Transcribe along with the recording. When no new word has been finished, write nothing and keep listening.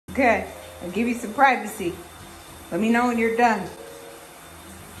Good. I'll give you some privacy. Let me know when you're done.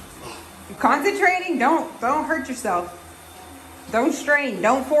 You're concentrating, don't hurt yourself. Don't strain,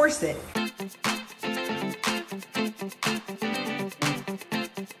 don't force it.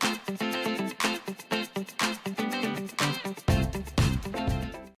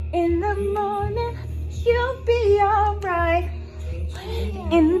 In the morning, you'll be alright.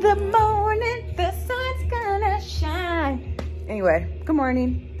 In the morning, the sun's gonna shine. Anyway, good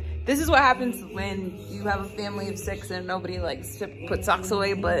morning. This is what happens when you have a family of 6 and nobody likes to put socks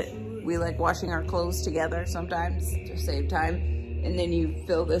away, but we like washing our clothes together sometimes to save time. And then you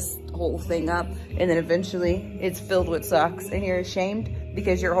fill this whole thing up, and then eventually it's filled with socks, and you're ashamed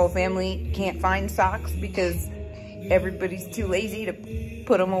because your whole family can't find socks because everybody's too lazy to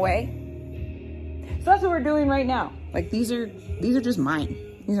put them away. So that's what we're doing right now. Like these are just mine.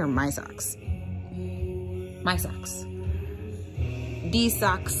 These are my socks. My socks. These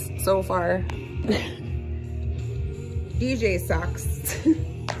socks so far. DJ's socks.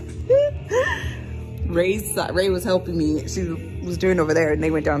 Ray was helping me. She was doing over there, and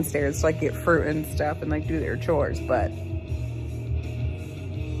they went downstairs to like get fruit and stuff and like do their chores, but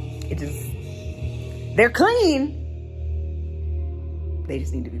they're clean. They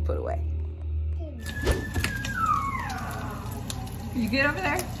just need to be put away. You good over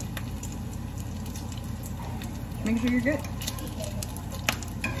there? Make sure you're good.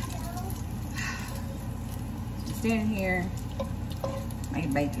 Standing here,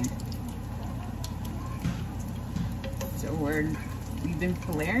 making bacon. So we've been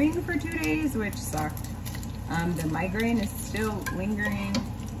polaring for 2 days, which sucked. The migraine is still lingering.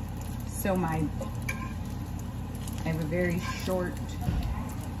 So I have a very short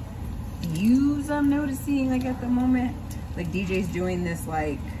fuse I'm noticing like at the moment. Like DJ's doing this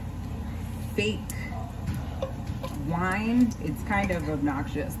like fake whine. It's kind of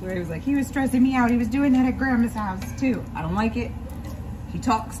obnoxious. Where he was like, he was stressing me out. He was doing that at grandma's house too. I don't like it. He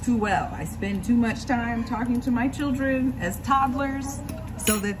talks too well. I spend too much time talking to my children as toddlers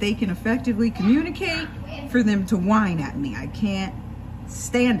so that they can effectively communicate for them to whine at me. I can't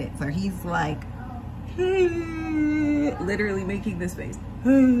stand it. So he's like, literally making this face.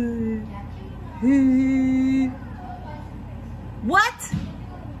 What?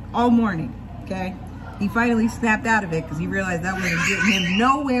 All morning, okay? He finally snapped out of it because he realized that wasn't getting him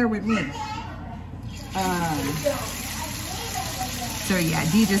nowhere with me. So yeah,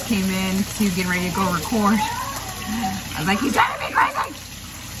 D just came in. He was getting ready to go record. I was like, he's driving me crazy.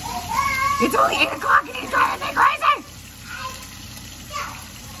 It's only 8 o'clock and he's driving me crazy.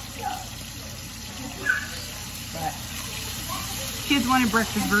 But kids wanted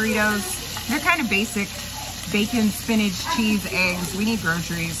breakfast burritos. They're kind of basic. Bacon, spinach, cheese, eggs. We need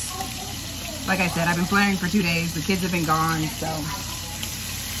groceries. Like I said, I've been planning for 2 days. The kids have been gone, so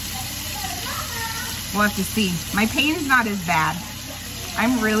we'll have to see. My pain's not as bad.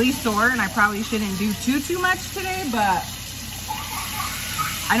 I'm really sore and I probably shouldn't do too much today, but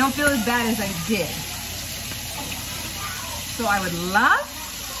I don't feel as bad as I did. So I would love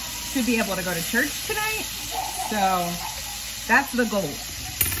to be able to go to church tonight. So that's the goal.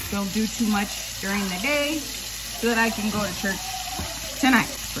 Don't do too much during the day so that I can go to church tonight.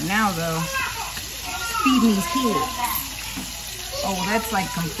 For now though, feeding these kids. Oh, that's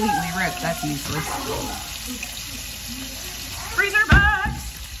like completely ripped. That's useless. Freezer box!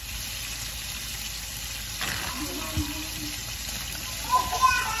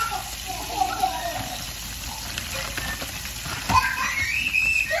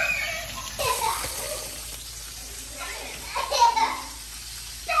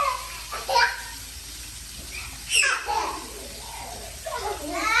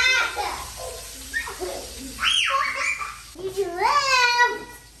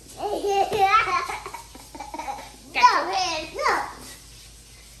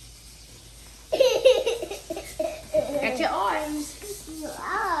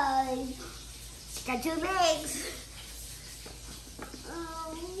 Got 2 legs.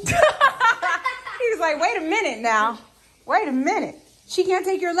 He was like, wait a minute now. Wait a minute. She can't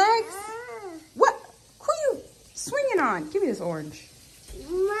take your legs? What? Who you swinging on? Give me this orange.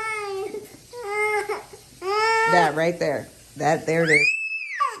 Mine. That right there. There it is.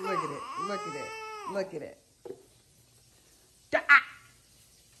 Look at it. Look at it. Look at it.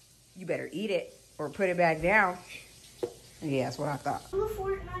 You better eat it or put it back down. Yeah, that's what I thought.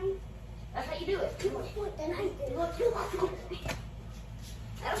 Fortnite. That's how you do it. Fortnite. I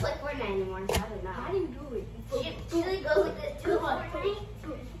don't play Fortnite anymore. So I don't know. How do you do it? She really goes like this. Come on.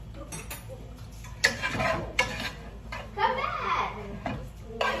 Come back.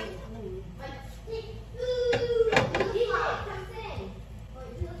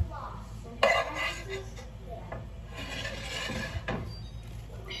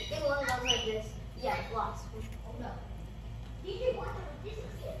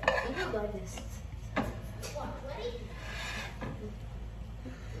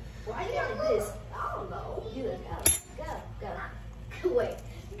 like this. I don't know. Do this. Go. Wait.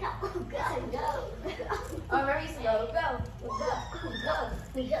 Go. Oh, very slow. Go.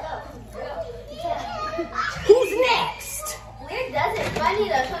 Who's next? Lear does it funny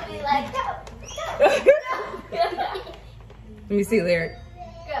though. She'll be like, go. Let me see, Lyric.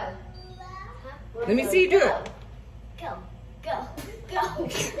 Go. Let me see you do it. Go.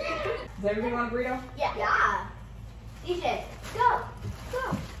 Does everybody want a burrito? Yeah. DJ, go.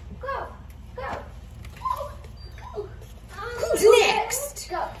 Who's next?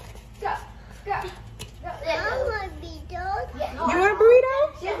 Go. I want to be done. Yeah. You want a burrito?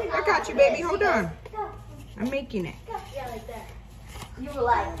 Yeah. I got you, baby. Hold on. Go. I'm making it. Yeah, like that. You were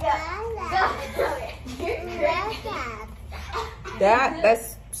like, go.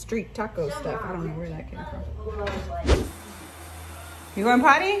 That's street taco stuff. I don't know where that came from. You going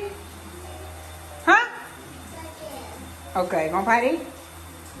potty? Huh? Okay, going potty?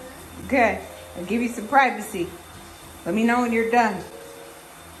 Good. I'll give you some privacy. Let me know when you're done.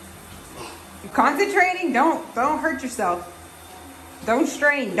 You're concentrating? Don't hurt yourself. Don't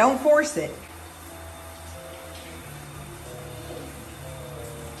strain. Don't force it.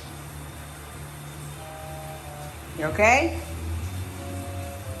 You okay?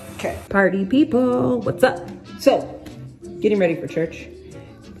 Okay. Party people, what's up? So, getting ready for church.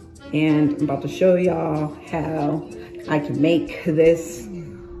 And I'm about to show y'all how I can make this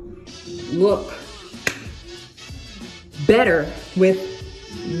look better with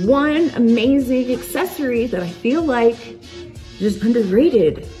one amazing accessory that I feel like is just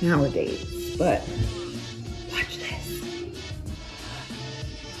underrated nowadays. But watch this.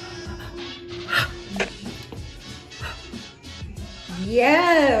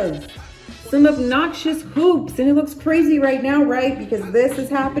 Yes, some obnoxious hoops, and it looks crazy right now, right? Because this is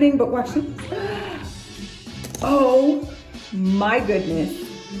happening, but watch this. Oh my goodness,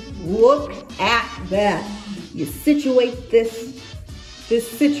 look at that. You situate this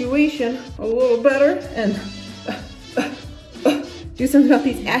situation a little better and do something about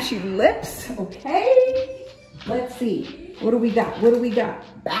these ashy lips, okay? Let's see, what do we got?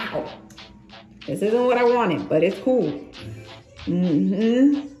 Bow. This isn't what I wanted, but it's cool.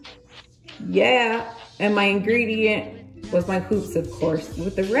 Yeah, and my ingredient was my hoops, of course.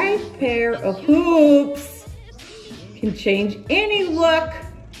 With the right pair of hoops, can change any look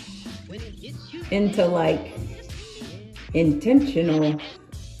into like intentional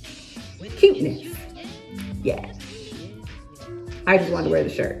cuteness. Yeah. I just wanted to wear the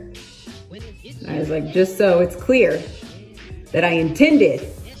shirt. I was like, just so it's clear that I intended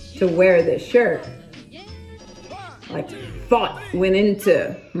to wear this shirt. Like, thought went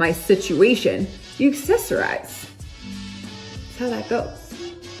into my situation. You accessorize. That's how that goes.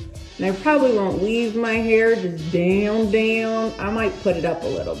 And I probably won't leave my hair just down. I might put it up a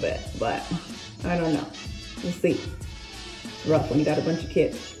little bit, but I don't know. We'll see. It's rough when you got a bunch of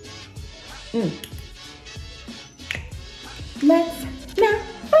kids. Let's not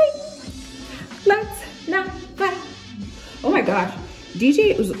fight. Oh my gosh.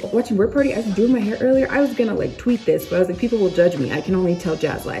 DJ was watching Work Party. I was doing my hair earlier. I was gonna like tweet this, but I was like, people will judge me. I can only tell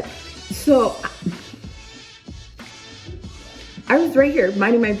JazLife. So I was right here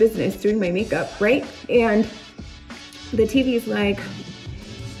minding my business, doing my makeup, right? And the TV is like,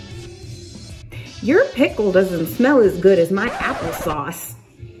 your pickle doesn't smell as good as my applesauce.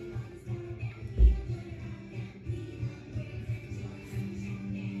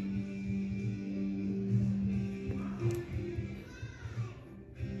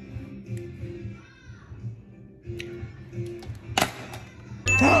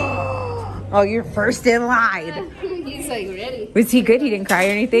 Oh, you're first in line. He's like ready. Was he good? He didn't cry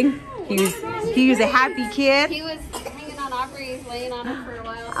or anything? He was a happy kid? He was hanging on Aubrey, laying on him for a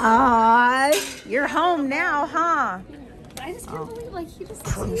while. Aw, you're home now, huh? I just can't believe, like, he just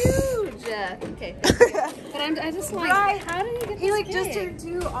looks huge. Okay. But I just like, Right. how did he get He this like big? just turned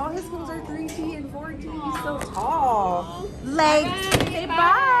 2. All his goals are 3T and 4T. He's so tall. Legs. Bye. Say Bye.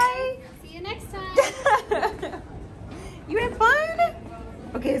 bye. See you next time. You had fun?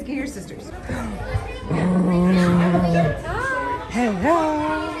 Okay, let's get your sisters. Hello.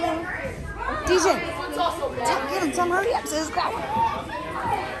 DJ, get him some, hurry up, sis. Go.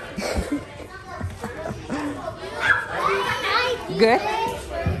 Good?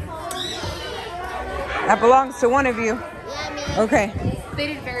 That belongs to one of you. Okay. They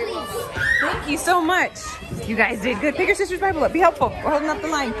did very well. Thank you so much. You guys did good. Pick your sister's Bible up. Be helpful. We're holding up the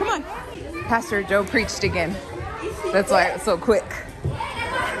line. Come on. Pastor Joe preached again. That's why it was so quick.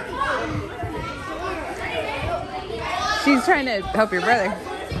 She's trying to help your brother.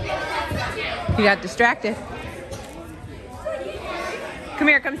 He got distracted. Come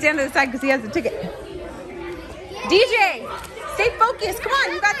here, come stand to the side because he has the ticket. DJ, stay focused. Come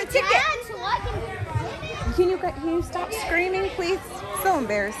on, you got the ticket. Can you stop screaming, please? So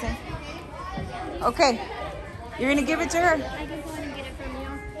embarrassing. Okay, you're gonna give it to her. I can go and get it from you.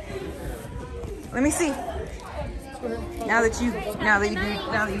 Let me see. Now that you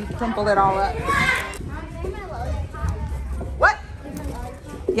crumpled it all up. What?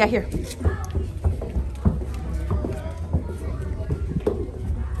 Yeah, here.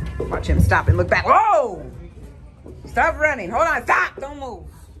 Watch him stop and look back. Whoa! Stop running. Hold on. Stop. Don't move.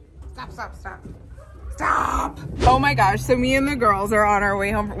 Stop, stop, stop. Stop. Oh my gosh. So me and the girls are on our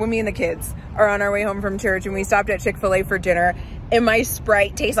way home. Well, me and the kids are on our way home from church, and we stopped at Chick-fil-A for dinner. And my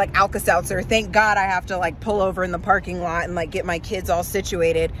Sprite tastes like Alka-Seltzer. Thank God I have to like pull over in the parking lot and like get my kids all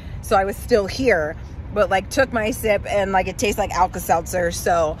situated. So I was still here, but like took my sip and like it tastes like Alka-Seltzer.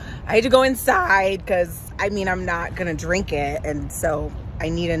 So I had to go inside because I mean, I'm not going to drink it. And so I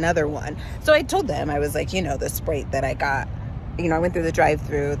need another one. So I told them, I was like, you know, the Sprite that I got, you know, I went through the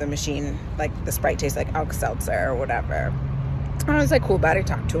drive-through, the machine, like the Sprite tastes like Alka-Seltzer or whatever. And I was like cool about it.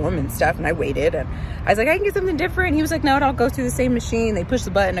 I talked to him and stuff, and I waited, and I was like, I can get something different. He was like, no, it all goes through the same machine. They pushed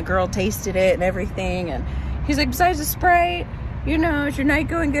the button, a girl tasted it and everything, and he's like, besides the Sprite, you know, is your night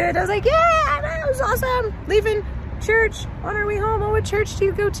going good? I was like, yeah, it was awesome. Leaving church on our way home. Oh, what church do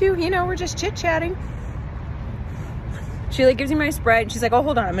you go to? You know, we're just chit-chatting. She like gives me my Sprite, and she's like, oh,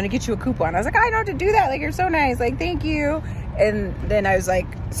 hold on, I'm gonna get you a coupon. I was like, I don't have to do that, like, you're so nice, like, thank you. And then I was like,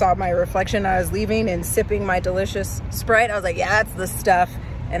 saw my reflection, I was leaving and sipping my delicious Sprite. I was like, yeah, that's the stuff.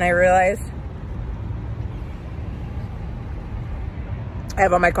 And I realized I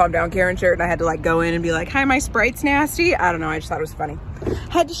have on my Calm Down Karen shirt, and I had to like go in and be like, hi, my Sprite's nasty. I don't know, I just thought it was funny.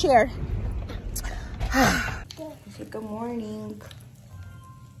 Had to share. Good morning.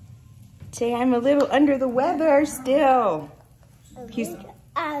 Say I'm a little under the weather still. You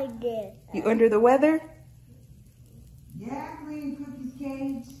under the weather? Yeah, clean Cookie's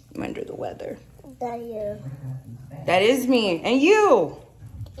cage. I'm under the weather. That is me. And you.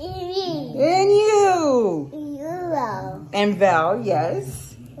 And you. And Val,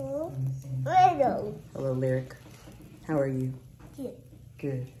 yes. Hello, Lyric. How are you?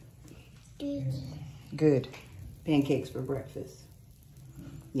 Good. Good. Pancakes for breakfast.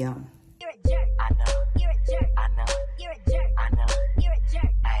 Yum. You're a jerk. I know. You're a jerk. I know. You're a jerk. I know. You're a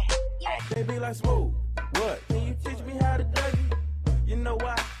jerk. Ay. Baby, like smooth. What? Can you teach me how to dougie? You know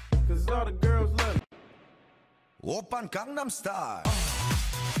why? Cause all the girls love me. Open Gangnam Style.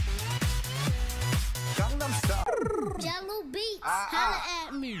 Gangnam Style. Jello beats. Holla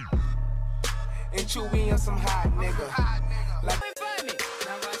at me. And Chewy on some hot nigga. Like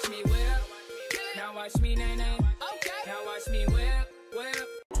now watch me whip. Now watch me nay nay. Okay. Now watch me whip.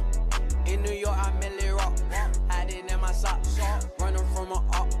 in New York, I merely rock. Hiding in my socks. Running from a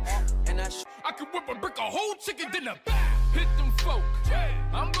up. And I can whip a brick a whole chicken dinner. Hit them folk.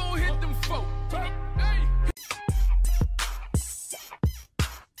 I'm gonna hit them folk. Hey.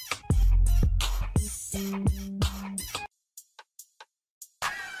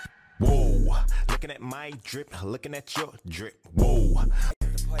 Whoa, looking at my drip, looking at your drip. Whoa.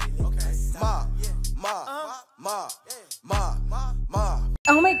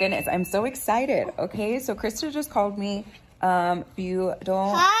 Oh my goodness, I'm so excited. Okay, so Krista just called me. If you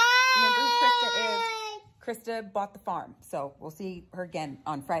don't remember who Krista is, Krista bought the farm. So we'll see her again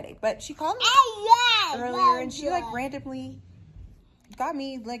on Friday. But she called me earlier and she like randomly got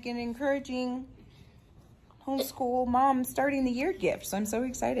me like an encouraging homeschool mom starting the year gift. So I'm so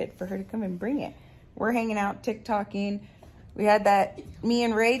excited for her to come and bring it. We're hanging out, TikToking. We had that me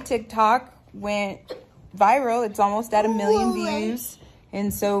and Ray TikTok went viral. It's almost at 1 million views.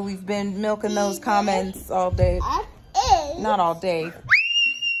 And so we've been milking those comments all day. Not all day. Are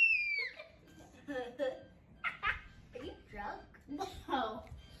you drunk? No.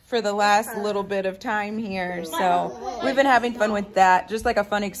 For the last little bit of time here. So we've been having fun with that. Just like a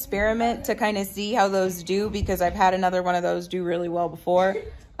fun experiment to kind of see how those do, because I've had another one of those do really well before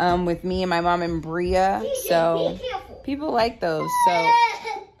with me and my mom and Bria. So people like those. So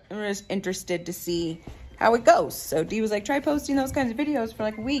I'm just interested to see how it goes. So Dee was like, try posting those kinds of videos for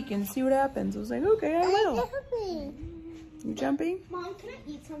like a week and see what happens. I was like, okay, I will. You jumping? Mom, can I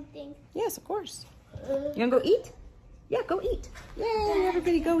eat something? Yes, of course. You gonna go eat? Yeah, go eat. Yay,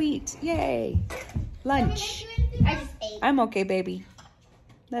 everybody go eat. Yay. Lunch. I just ate. I'm okay, baby.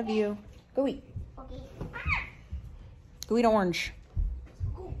 Love you. Go eat. Okay. Go eat orange.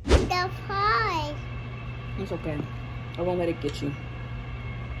 The pie. It's okay. I won't let it get you.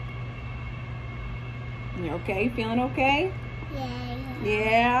 You okay? Feeling okay? Yeah.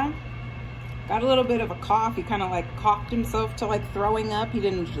 Yeah? got a little bit of a cough. He kind of like coughed himself to like throwing up. He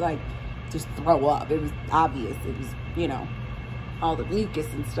didn't like just throw up. It was obvious. It was, you know, all the mucus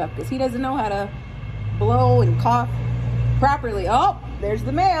and stuff because he doesn't know how to blow and cough properly. Oh, there's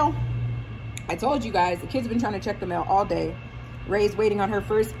the mail. I told you guys, the kid's been trying to check the mail all day. Ray's waiting on her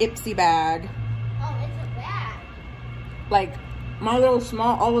first Ipsy bag. Oh, it's a bag. Like my little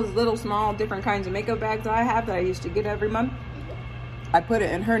small, all those little small different kinds of makeup bags I have that I used to get every month. I put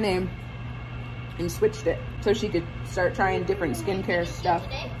it in her name and switched it so she could start trying different skincare stuff.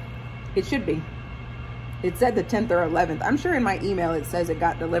 It should be. It said the 10th or 11th. I'm sure in my email it says it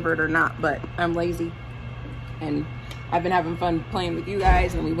got delivered or not, but I'm lazy. And I've been having fun playing with you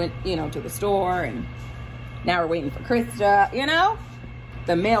guys, and we went, you know, to the store, and now we're waiting for Krista, you know?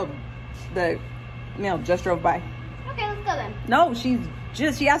 The mail just drove by. Okay, let's go then. No, she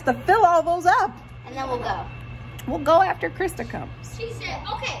has to fill all those up. And then we'll go. We'll go after Krista comes. She said,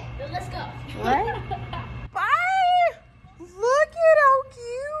 okay, then let's go. Right? Bye! Look at how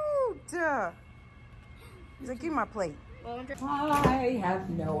cute! He's like, give me my plate. I have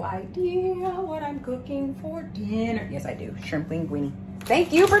no idea what I'm cooking for dinner. Yes, I do. Shrimp linguine.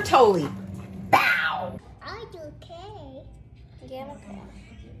 Thank you, Bertoli. Bow! I do okay. Yeah, okay.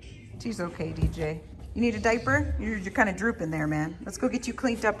 She's okay, DJ. You need a diaper? You're kind of drooping there, man. Let's go get you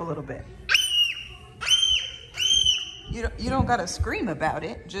cleaned up a little bit. You don't gotta scream about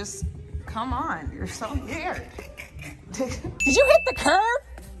it. Just come on. You're so weird. Did you hit the curb?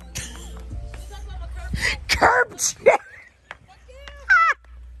 Curb check.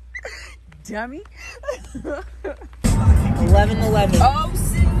 Dummy. 11:11. Oh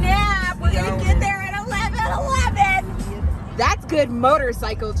snap! We're gonna get there at 11:11. That's good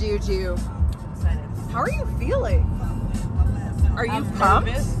motorcycle juju. How are you feeling? Are you pumped?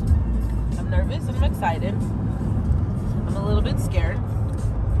 Nervous. I'm nervous and I'm excited. I'm a little bit scared,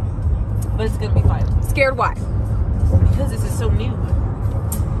 but it's gonna be fine. Scared why? Because this is so new.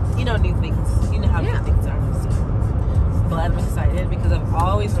 You know, new things. You know how new things are. So, but I'm excited because I've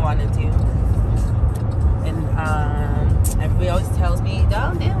always wanted to. And everybody always tells me,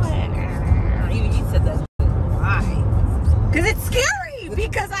 don't do it. Even you said that. Why? Because it's scary.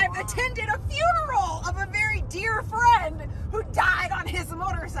 Because I've attended a funeral of a very dear friend who died on his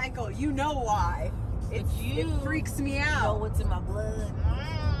motorcycle. You know why. It freaks me You know out. what's in my blood.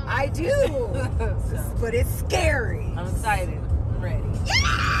 I do. But it's scary. I'm excited. I'm ready.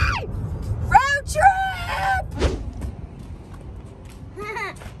 Yay! Road trip!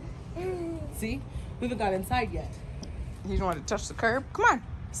 See? We haven't got inside yet. You don't want to touch the curb? Come on,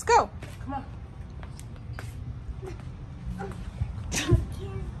 let's go. Come on.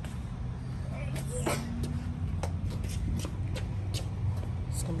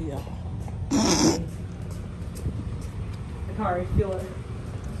 It's gonna be a I can already feel it.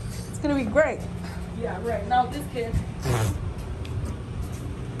 It's gonna be great. Yeah, right. Now this kid.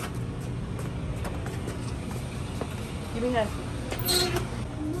 Give me a hand.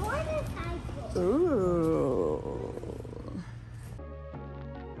 Ooh. Ooh.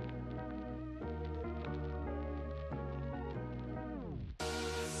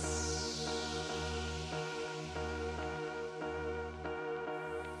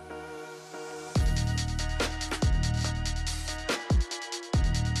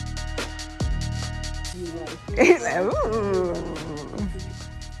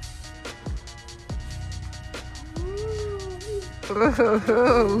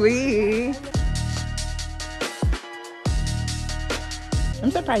 Ooh-wee. I'm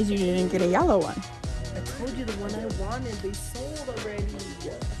surprised you didn't get a yellow one. I told you the one I wanted, they sold already.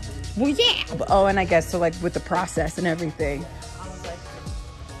 Well, yeah. Oh, and I guess so, like with the process and everything. I was like,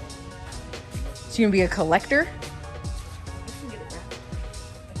 So you gonna be a collector? I can get it back.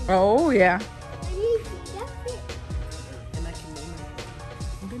 Oh yeah. And I can name her.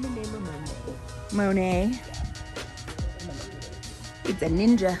 I'm gonna name her Monday. Monet. It's a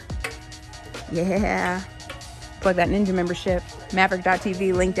ninja. Yeah. Plug that ninja membership.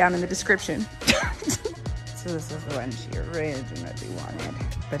 Maverick.tv, link down in the description. So this is the one she originally wanted,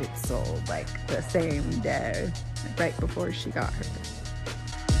 but it sold like the same day, right before she got hers.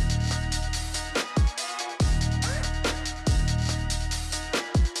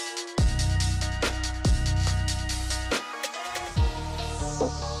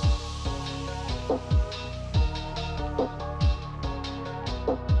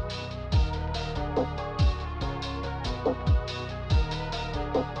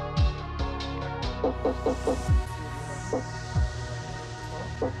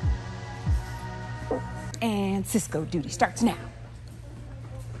 And Cisco duty starts now.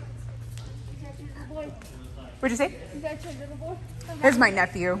 What'd you say? Is that your little boy? There's my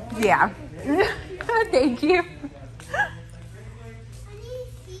nephew. Yeah. Thank you.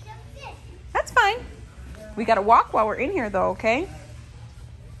 That's fine. We gotta walk while we're in here though, okay?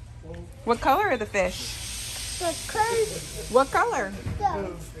 What color are the fish? What color?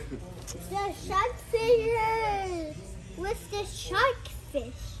 The shark fish with the shark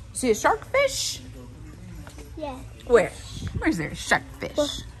fish. See a shark fish? Yeah. Where? Where's there a shark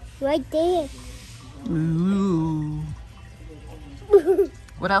fish? Right there. Ooh.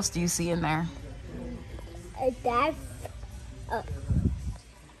 What else do you see in there? That's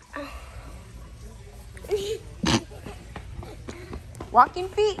Walking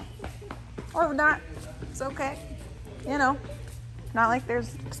feet? Or not? It's okay. You know, not like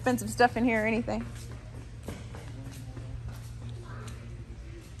there's expensive stuff in here or anything.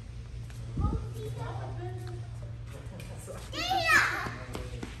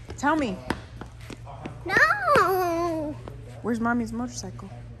 Tell me, no. where's mommy's motorcycle?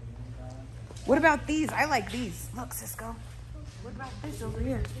 What about these? I like these. Look, Cisco. What about this over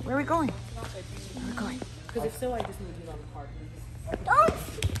here? Where are we going? Where are we going? Because if so, I just need you on the park. Don't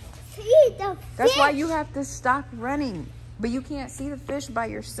see the fish. That's why you have to stop running. But you can't see the fish by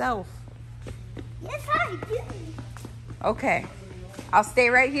yourself. Yes, I do. Okay. I'll stay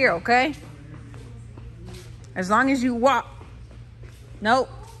right here, okay? As long as you walk. Nope.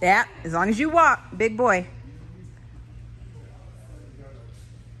 Yeah, as long as you walk, big boy.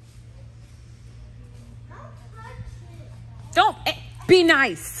 Don't be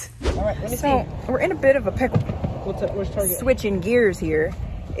nice. All right, let me So we're in a bit of a pickle. Where's Target? Switching gears here.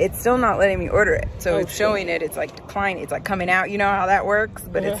 It's still not letting me order it. So Oh, it's showing it. It's like declining. It's like coming out. You know how that works?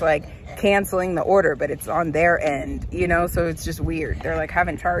 But it's like canceling the order, but it's on their end, you know? So it's just weird. They're like,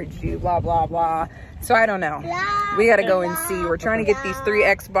 haven't charged you, blah, blah, blah. So I don't know. We got to go and see. We're trying to get these 3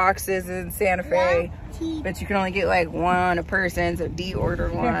 Xboxes in Santa Fe, but you can only get like 1 a person. So D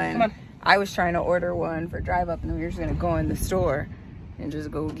ordered 1. Come on. I was trying to order 1 for drive up, and we were just going to go in the store and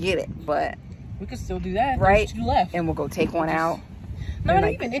just go get it. But we could still do that. right, There's 2 left. and we'll go take 1 out. Not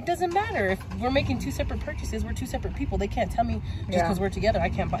like, even. It doesn't matter. If we're making 2 separate purchases, we're 2 separate people. They can't tell me just Yeah. because we're together. I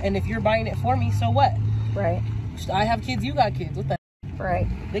can't buy. And if you're buying it for me, so what? Right, I have kids. You got kids. What the? right.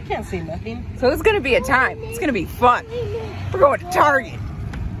 They can't say nothing. So it's going to be a time. It's going to be fun. We're going to Target.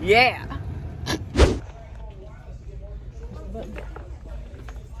 Yeah.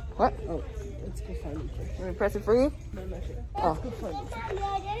 What? Oh, let's go find it. Let me press it for you? No, not yet. Oh. Let's go find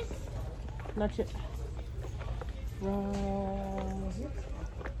it. Not yet.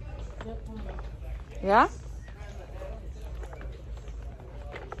 Yeah?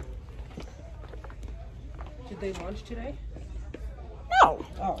 Did they launch today? No.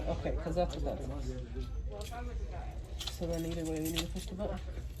 Oh, okay, because that's what that is. So then either way, we need to push the button.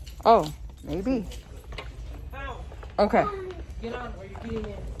 Oh, maybe. Okay. Get on, or you're getting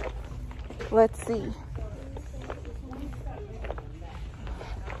in. Let's see.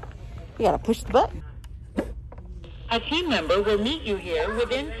 You gotta push the button. A team member will meet you here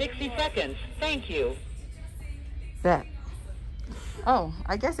within 60 seconds. Thank you. That. Oh,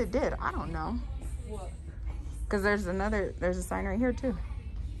 I guess it did. I don't know. What? Because there's a sign right here too.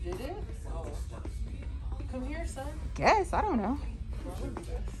 Did it? Oh. Come here, son. Guess, I don't know.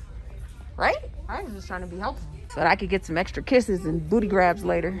 Right? I was just trying to be helpful. So that I could get some extra kisses and booty grabs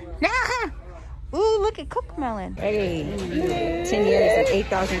later. Ooh, look at Cookmelon. Hey, 10 years and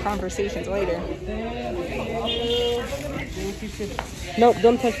 8,000 conversations later. Nope,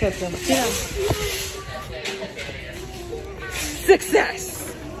 don't touch that stuff.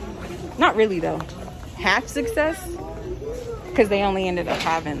 Success. Not really though. Half success. Because they only ended up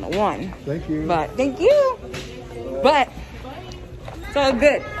having 1. Thank you. But thank you. But it's all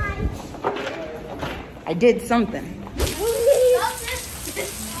good. I did something.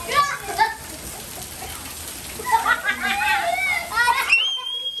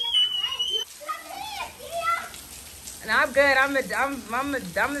 And I'm good. I'm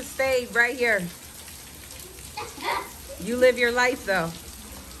gonna stay right here. You live your life though.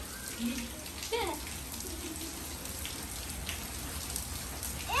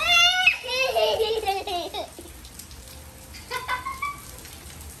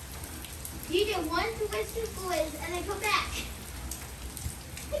 You get 1 Twister quiz and then come back.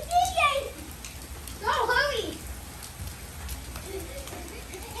 Go, hurry!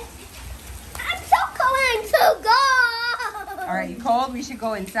 I'm so cold. I'm so cold. All right, you cold? We should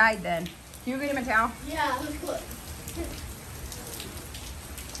go inside then. Can you get him a towel? Yeah, let's go.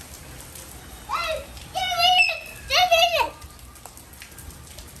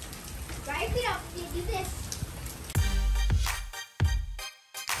 Right feet up. Do this.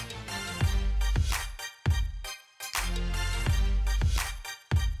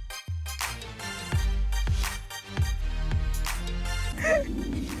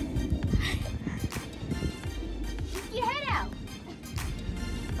 Stick your head out.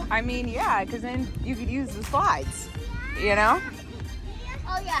 I mean, yeah, because then you could use the slides, you know?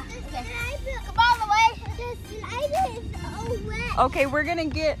 Oh yeah. Okay. Come all the way. The slide is so wet. Okay, we're gonna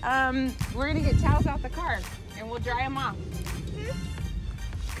get towels out the car and we'll dry them off.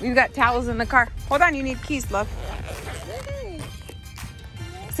 We've got towels in the car. Hold on, you need keys, love.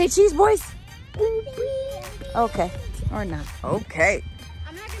 Say cheese, boys. Okay, or not. Okay.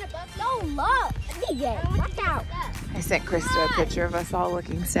 I'm not gonna bust. No, look. DJ, watch out. I sent Krista a picture of us all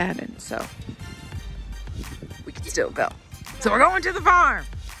looking sad, and so we can still go. So we're going to the farm.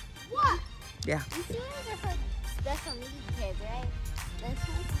 What? Yeah. These ones are for special needs kids, right? This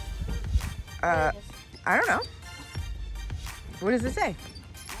one? I don't know. What does it say? I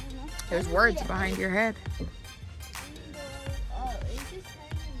don't know. There's words behind your head. Oh, it's just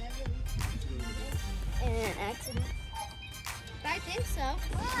kind of never in an accident. I think so.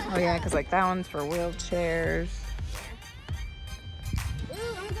 Oh yeah, because like that one's for wheelchairs. Ooh,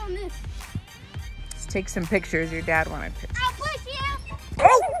 I'm gonna go on this. Let's take some pictures. Your dad wanted pictures. I'll push you.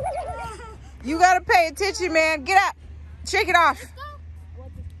 Oh! You gotta pay attention, man. Get up. Shake it off.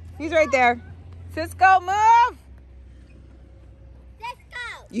 He's right there. Cisco, move. Let's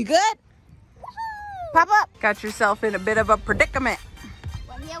go. You good? Pop up. Got yourself in a bit of a predicament.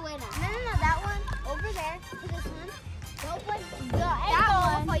 Well, yeah, wait now. No, that one over there to this one. Don't put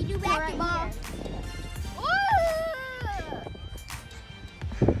that one. You do basketball.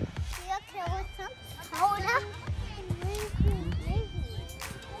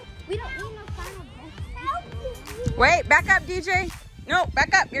 We don't need no final best. Wait, back up, DJ. No,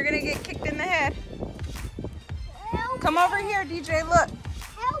 back up. You're gonna get kicked in the head. Come over here, DJ. Look.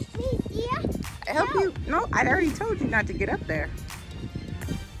 Help me, dear. Help you? No, I already told you not to get up there.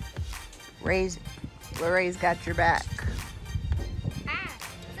 Ray's got your back. Ah,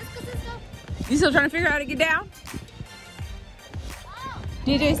 Cisco. You still trying to figure out how to get down? Oh,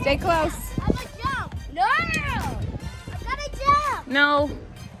 DJ, stay close. I'm gonna jump. No, I'm gonna jump. No.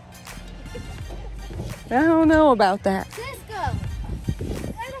 I don't know about that. Cisco.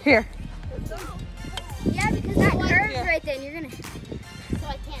 Here. Yeah, because that curves right there, and you're gonna. So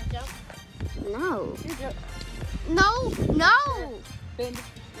I can't jump. No. No. Bend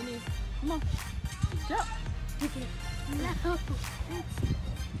your knees. Come on. Jump. No.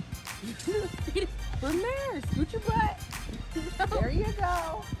 From there. Scoot your butt. There you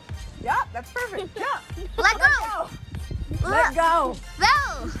go. Yup, that's perfect. Jump. Let go. Let go.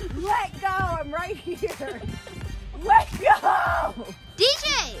 No. Let go. I'm right here. Let go.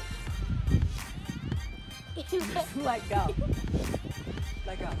 DJ. Just let go.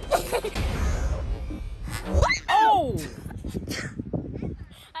 Let go. Oh!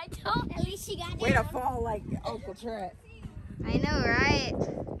 I told. At least she got Way to fall like Uncle Trent. I know, right?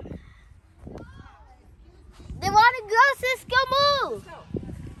 They want to go, Cisco, move!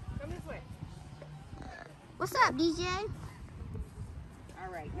 Come this way. What's up, DJ?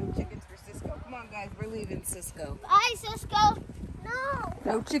 All right, no chickens for Cisco. Come on, guys, we're leaving Cisco. Bye, Cisco. No.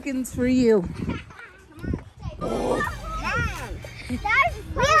 No chickens for you. Mom. That's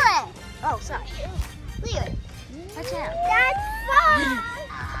fun. Oh, sorry. Leah, watch out. That's fun.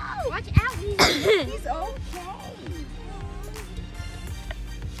 Watch out, DJ. He's okay.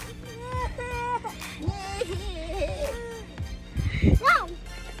 No.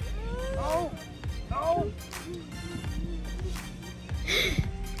 Oh.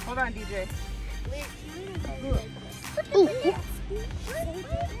 Hold on, DJ.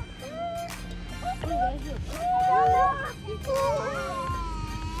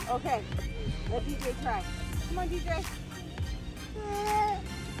 Okay, let DJ try. Come on, DJ.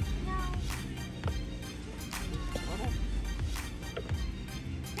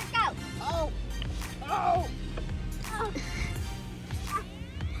 Let's go. Oh.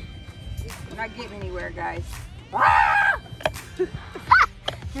 We're not getting anywhere, guys.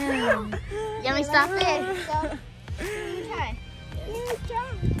 Let me stop it. Try.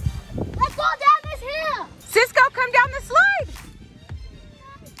 Let's go down this hill. Cisco, come down the slide.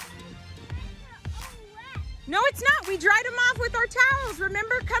 No, it's not. We dried them off with our towels.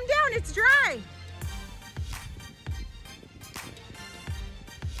 Remember? Come down. It's dry.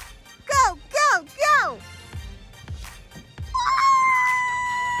 Go, go, go.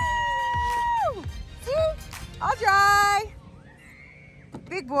 Woo! See? I'll dry.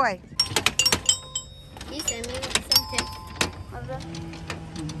 Big boy. He sent me some tips of the.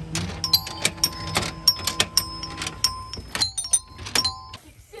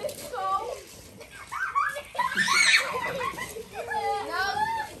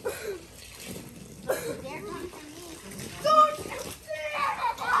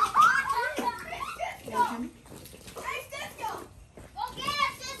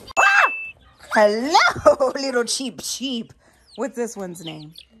 Hello, little cheap sheep. What's this one's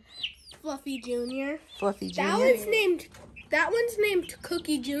name? Fluffy Jr. Fluffy Jr. That one's named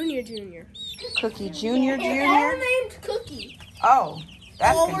Cookie Jr. Cookie Jr. They're all named Cookie. Oh,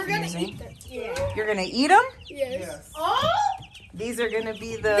 that's We're confusing. gonna eat them. Yeah. You're gonna eat them? Yes. Oh! These are gonna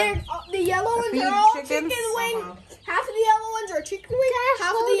be the yellow ones feed are all chickens? chicken wing. Half of the yellow ones are chicken wing.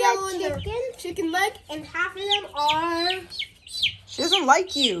 Half of the yellow ones are chicken leg, and half of them are. She doesn't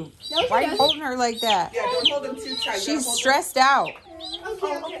like you. No, Why are you holding her like that? Yeah, don't hold them too tight. She's stressed out.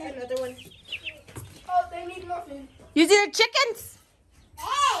 Okay, another one. Oh, they need more food. You see the chickens?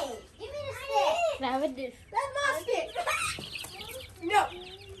 Hey, give me the stick. Can I have a dish? That's my stick. No.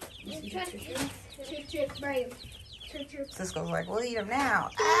 Chip, bring him. Cisco's like, we'll eat them now.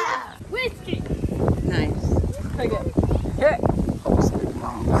 Ah. Whiskey. Nice. Okay.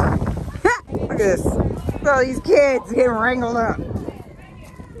 Look at this. Look at all these kids getting wrangled up. Get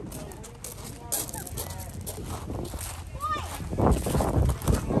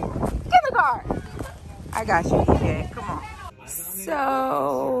in the car. I got you, DJ. Come on.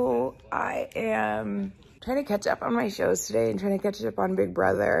 So I am trying to catch up on my shows today and trying to catch up on Big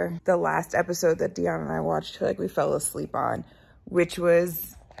Brother. The last episode that Dion and I watched, like we fell asleep on, which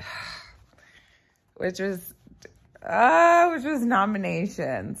was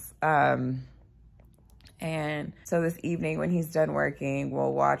nominations. And so this evening when he's done working,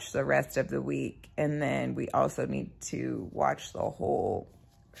 we'll watch the rest of the week. And then we also need to watch the whole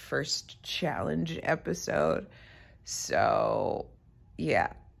first challenge episode. So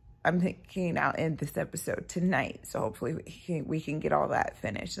yeah, I'm thinking I'll end this episode tonight. So hopefully we can get all that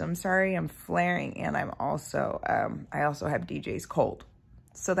finished. I'm sorry, I'm flaring, and I'm also, I also have DJ's cold.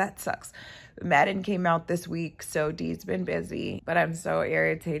 So that sucks. Madden came out this week, so Dee's been busy, but I'm so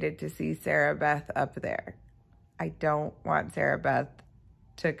irritated to see Sarah Beth up there. I don't want Sarah Beth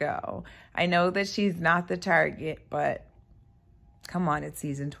to go. I know that she's not the target, but come on, it's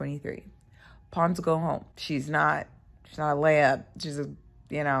season 23. Pawns go home. She's not a layup. She's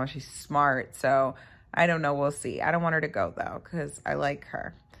she's smart. So I don't know. We'll see. I don't want her to go though, because I like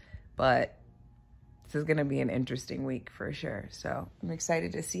her, but this is going to be an interesting week for sure. So I'm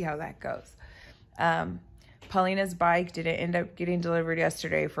excited to see how that goes. Paulina's bike didn't end up getting delivered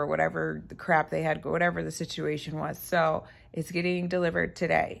yesterday for whatever the crap they had, whatever the situation was. So it's getting delivered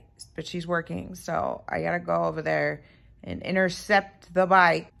today, but she's working. So I got to go over there and intercept the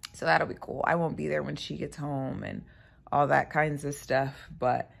bike. So that'll be cool. I won't be there when she gets home and all that kinds of stuff.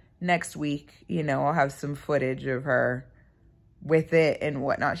 But next week, I'll have some footage of her with it and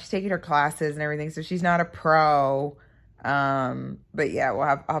whatnot. She's taking her classes and everything, so she's not a pro. But yeah,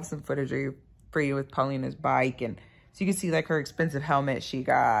 I'll have some footage for you with Paulina's bike, and so you can see like her expensive helmet she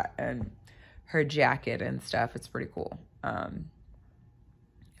got and her jacket and stuff. It's pretty cool.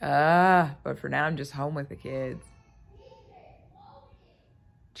 But for now I'm just home with the kids,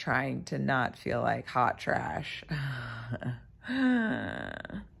 trying to not feel like hot trash.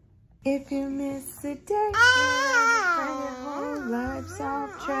 If you miss a day, your whole life's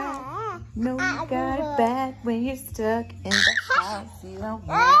off track. No, you got it bad when you're stuck in the house. You don't want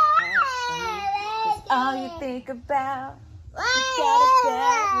to have fun, 'cause all you think about, you got it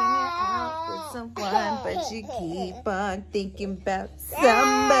bad when you're out with someone, but you keep on thinking about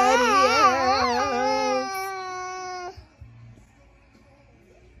somebody else.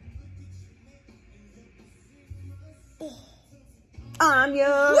 I'm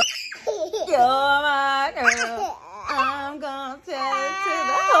yours. You're my girl. I'm gonna tell it to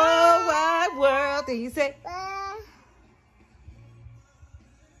the whole wide world. And you say,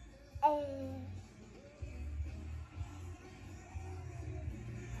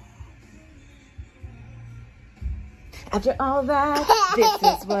 after all that, this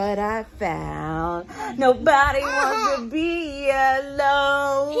is what I found. Nobody wants to be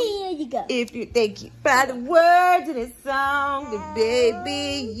alone. Here you go. If you think you by the words in this song, then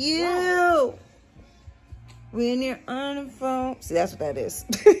baby, you, when you're on the phone. See, that's what that is.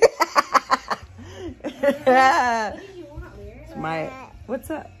 It's my, what's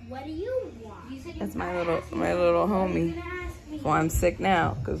up? What do you want? That's my little homie. Well, I'm sick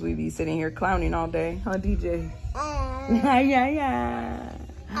now because we be sitting here clowning all day. Huh, DJ? Yeah.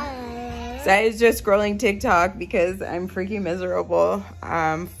 So I was just scrolling TikTok because I'm freaking miserable.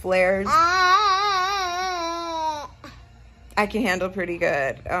 Flares I can handle pretty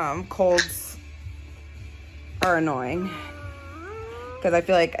good. Colds are annoying because I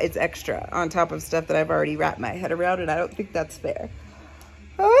feel like it's extra on top of stuff that I've already wrapped my head around, and I don't think that's fair.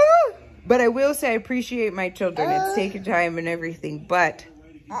 But I will say I appreciate my children. It's taking time and everything, but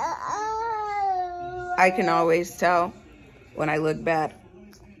I can always tell when I look bad.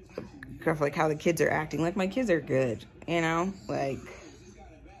 careful, like how the kids are acting. Like my kids are good, you know, like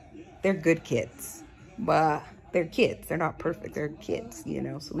they're good kids, but they're kids. They're not perfect. They're kids, you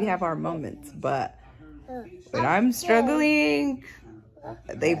know. So we have our moments, but when I'm struggling,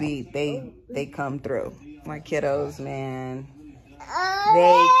 they come through. My kiddos, man,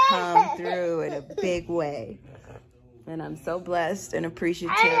 they come through in a big way, and I'm so blessed and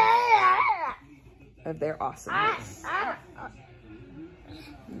appreciative of their awesomeness.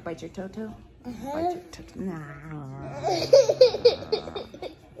 Bite your toe-toe? Bite your toe-toe. Nah.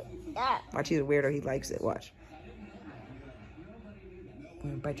 Watch, he's a weirdo. He likes it. Watch.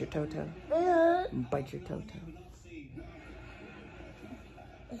 Bite your toe-toe. Bite your toe-toe.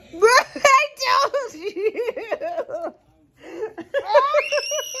 I told you.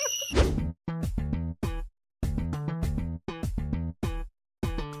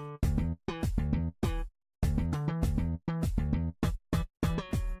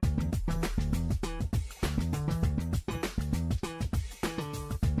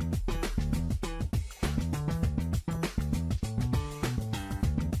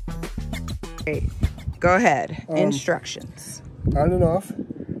 Okay, go ahead. Instructions. On and off.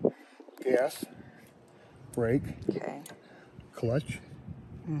 Gas. Brake. Okay. Clutch.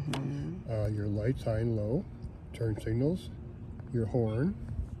 Your lights, high and low. Turn signals. Your horn.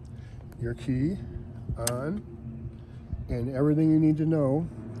 Your key. On. And everything you need to know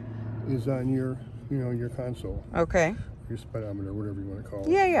is on your, your console. Okay. Your speedometer, whatever you want to call it.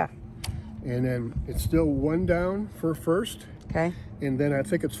 Yeah. And then it's still 1 down for first. Okay. And then I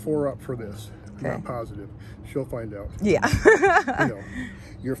think it's 4 up for this. Okay. I'm not positive. She'll find out. Yeah.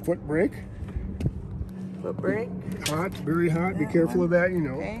 Your foot brake. Foot brake. Hot, very hot. Be careful of that,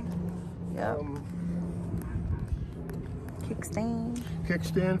 Okay. Yep. Kickstand.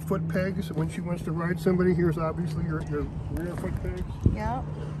 Kickstand, foot pegs. When she wants to ride somebody, here's obviously your rear foot pegs. Yep.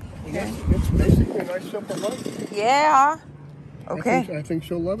 Okay. It's basically a nice simple life. Yeah. Okay. I think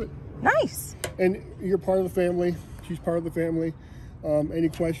she'll love it. Nice. And you're part of the family. She's part of the family. Any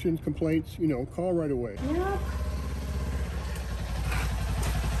questions, complaints, call right away. Yeah.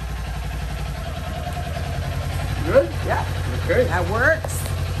 Good? Yeah. Okay. That works.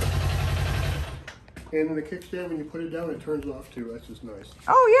 And in the kickstand, when you put it down, it turns off too. That's just nice.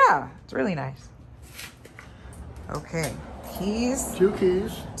 Oh, yeah. It's really nice. Okay. Keys. 2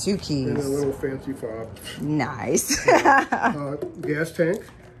 keys. 2 keys. And a little fancy fob. Nice. Gas tank.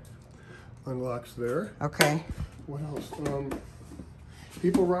 Unlocks there. Okay. What else?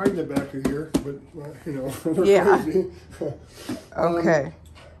 People ride in the back of here, but, they're Yeah. crazy. Okay.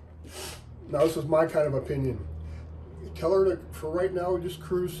 Now, this is my kind of opinion. Tell her to, for right now, just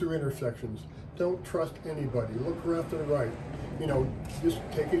cruise through intersections. Don't trust anybody. Look left and right. Just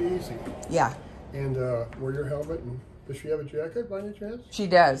take it easy. Yeah. And wear your helmet. And does she have a jacket by any chance? She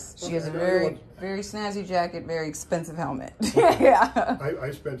does. She has a very snazzy jacket, very expensive helmet. Yeah.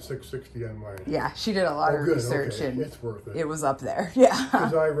 I spent $660 on mine. Yeah, she did a lot of research. Okay. And it's worth it. It was up there. Yeah.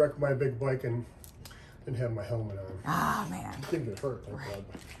 Because I wrecked my big bike and didn't have my helmet on. Ah, man. Didn't get hurt, thank God.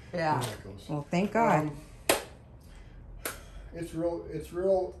 Yeah. Well, thank God. It's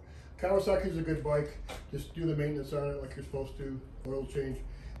real. Kawasaki's a good bike. Just do the maintenance on it like you're supposed to. Oil change.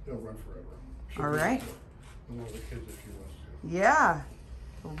 It'll run forever. All right. And one of the kids if she wants to. Yeah.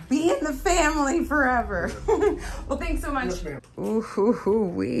 Be in the family forever. Well, thanks so much. Yes, ma'am.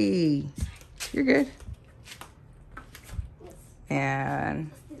 Ooh-hoo-hoo-wee. You're good. And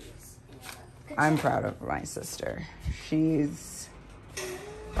I'm proud of my sister. She's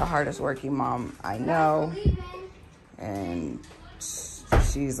the hardest working mom I know. And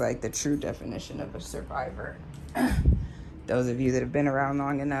she's like the true definition of a survivor. Those of you that have been around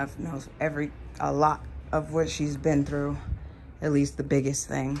long enough knows a lot of what she's been through, at least the biggest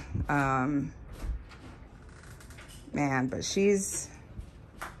thing. Man, but she's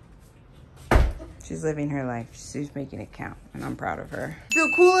living her life. She's making it count, and I'm proud of her. Feel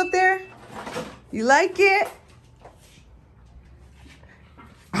cool up there? You like it?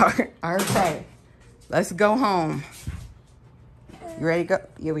 Okay, let's go home. You ready to go?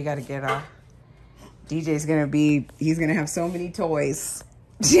 Yeah, we got to get off. DJ's he's gonna have so many toys.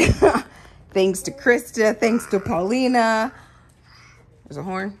 Thanks to Krista, thanks to Paulina. There's a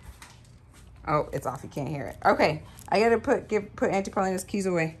horn. Oh, it's off, you can't hear it. Okay, I gotta put Auntie Paulina's keys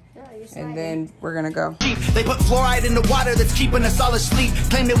away. and then we're gonna go. They put fluoride in the water that's keeping us all asleep.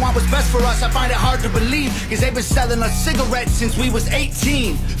 Claim they want what's best for us, I find it hard to believe. Cause they've been selling us cigarettes since we was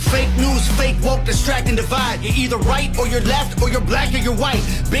 18. Fake news, fake woke, distract and divide. You're either right or you're left, or you're black or you're white.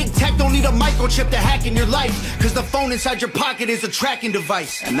 Big tech don't need a microchip to hack in your life. Cause the phone inside your pocket is a tracking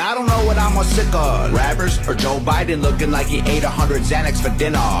device. And I don't know what I'm more sick of, rappers or Joe Biden looking like he ate 100 Xanax for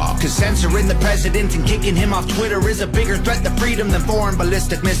dinner. Cause censoring the president and kicking him off Twitter is a bigger threat to freedom than foreign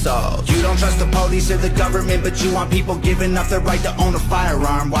ballistic missiles. You don't trust the police or the government, but you want people giving up their right to own a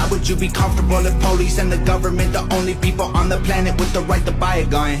firearm. Why would you be comfortable if police and the government the only people on the planet with the right to buy a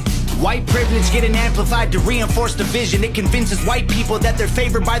gun? White privilege getting amplified to reinforce division. It convinces white people that they're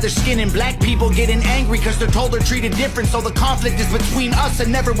favored by their skin, and black people getting angry because they're told they're treated different. So the conflict is between us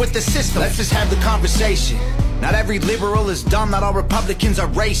and never with the system. Let's just have the conversation. Not every liberal is dumb, not all Republicans are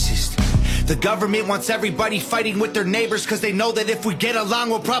racist. The government wants everybody fighting with their neighbors because they know that if we get along,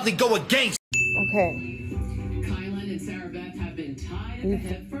 we'll probably go against. Okay. We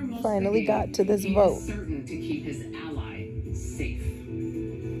finally got to this vote. Certain to keep his ally safe.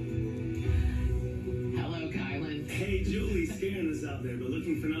 Hello, Kylan. Hey, Julie, scaring us out there, but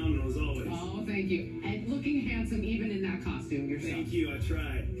looking phenomenal as always. Oh, thank you. And looking handsome even in that costume yourself. Thank you, I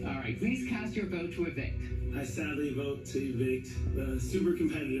tried. All right, please cast your vote to evict. I sadly vote to evict the super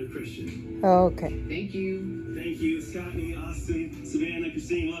competitive Christian. Oh, okay. Thank you. Thank you, Scotty, Austin, Savannah,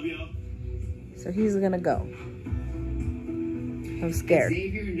 Christine, love y'all. So he's gonna go. I'm scared.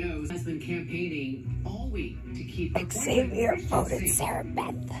 Xavier knows has been campaigning all week to keep Xavier voted Sarah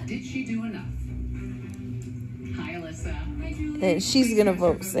Beth. Did she do enough? Hi, Alyssa. Hi, Julie. And she's gonna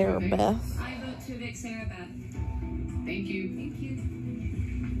vote Sarah Beth. I vote to evict Sarah Beth. Thank you. Thank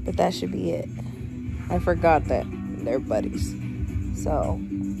you. But that should be it. I forgot that they're buddies. So,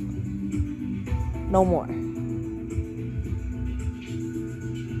 no more.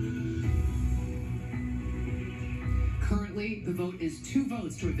 Currently, the vote is 2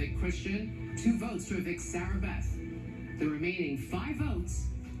 votes to evict Christian, 2 votes to evict Sarah Beth. The remaining 5 votes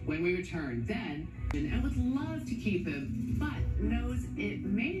when we return. Then, I would love to keep him, but knows it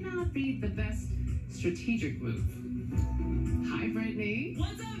may not be the best strategic move. Hi, Brittany.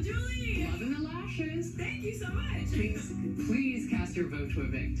 What's up, Julie? Loving the lashes. Thank you so much. Please cast your vote to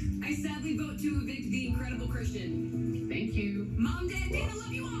evict. I sadly vote to evict the incredible Christian. Thank you. Mom, Dad, Dana,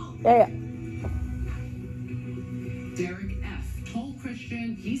 love you all. Yeah. Derek F. told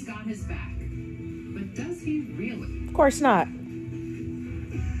Christian he's got his back. But does he really? Of course not.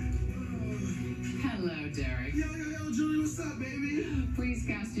 Hello, Derek. Yo, Julie, what's up, baby? Please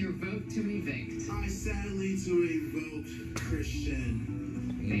cast your vote to evict. I sadly to evoke Christian.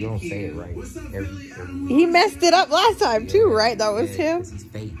 You don't say it right. What's up, Billy? He messed it up last time too, right? That was him. He's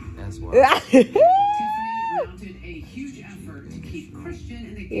fake. That's why. Tiffany mounted a huge effort to keep Christian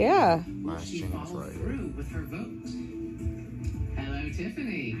in the game. Yeah. She followed through with her vote. Hello,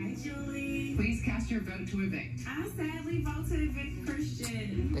 Tiffany. Hi, Julie. Please cast your vote to evict. I sadly vote to evict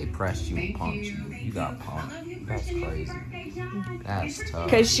Christian. They pressed you and punked you. You got I punked. love you, That's Christian. Happy crazy. birthday, John. That's tough.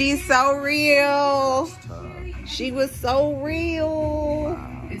 Cause she's so real. That's tough. She was so real.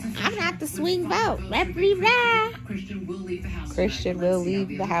 I'm not the swing vote. Christian will leave the house. Christian will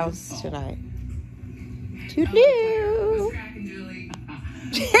leave the house tonight. What's Toodaloo. cracking, Julie?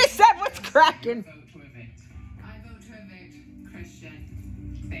 She said, "What's cracking?" I vote to evict Christian.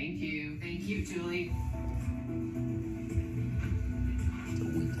 Thank you. Thank you, Julie. It's a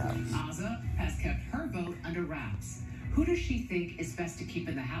weak house. Aza has kept her vote under wraps. Who does she think is best to keep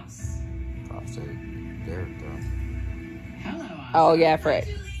in the house? I'll say Derek though. Hello, Aza. Oh yeah, Fred.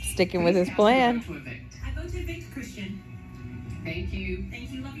 Sticking with his plan. I vote to evict Christian. Thank you.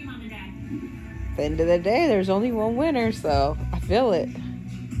 Thank you. Love you, Mom and Dad. At the end of the day, there's only one winner, so I feel it.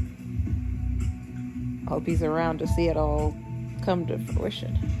 Hope he's around to see it all come to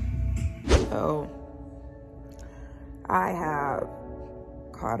fruition. So, I have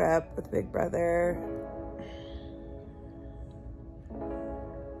caught up with Big Brother.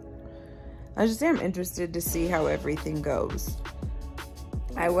 I just am interested to see how everything goes.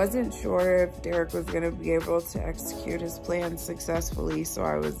 I wasn't sure if Derek was going to be able to execute his plan successfully, so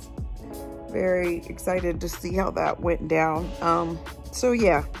I was very excited to see how that went down. So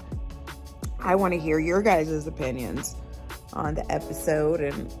yeah, I want to hear your guys' opinions on the episode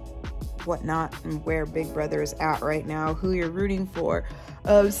and whatnot, and where Big Brother is at right now, who you're rooting for.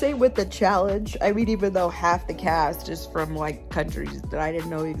 Same with the challenge. I mean, even though half the cast is from like countries that I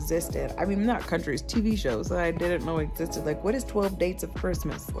didn't know existed. I mean, not countries, TV shows that I didn't know existed. Like, what is 12 Dates of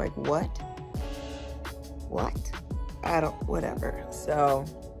Christmas? Like, what? Whatever. So,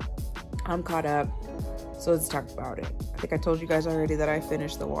 I'm caught up. So let's talk about it. think I told you guys already that I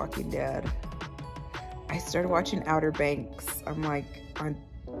finished The Walking Dead. I started watching Outer Banks. I'm like on,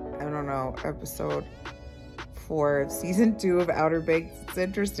 I don't know, episode 4 of season 2 of Outer Banks. It's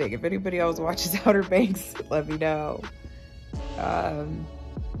interesting. If anybody else watches Outer Banks, let me know. I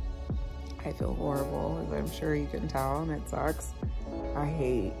feel horrible, as I'm sure you can tell, and it sucks. I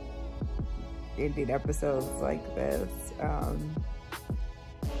hate ending episodes like this.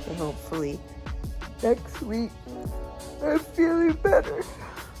 So hopefully next week I'm feeling better.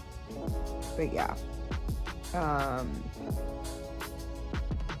 But yeah. I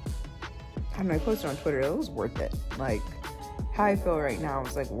don't know, I posted on Twitter, it was worth it. Like, how I feel right now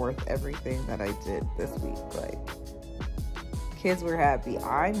is like worth everything that I did this week. Like, kids were happy,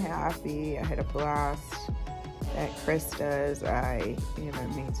 I'm happy, I had a blast at Krista's. I, you know,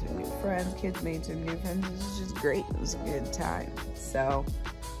 made some new friends, kids made some new friends. It was just great. It was a good time. So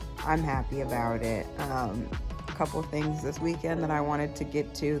I'm happy about it. A couple things this weekend that I wanted to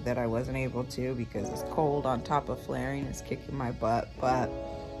get to that I wasn't able to because it's cold on top of flaring. It's kicking my butt, but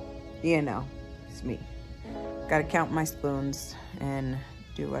you know, it's me. Gotta count my spoons and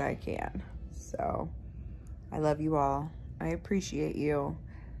do what I can. So I love you all. I appreciate you.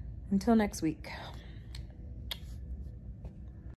 Until next week.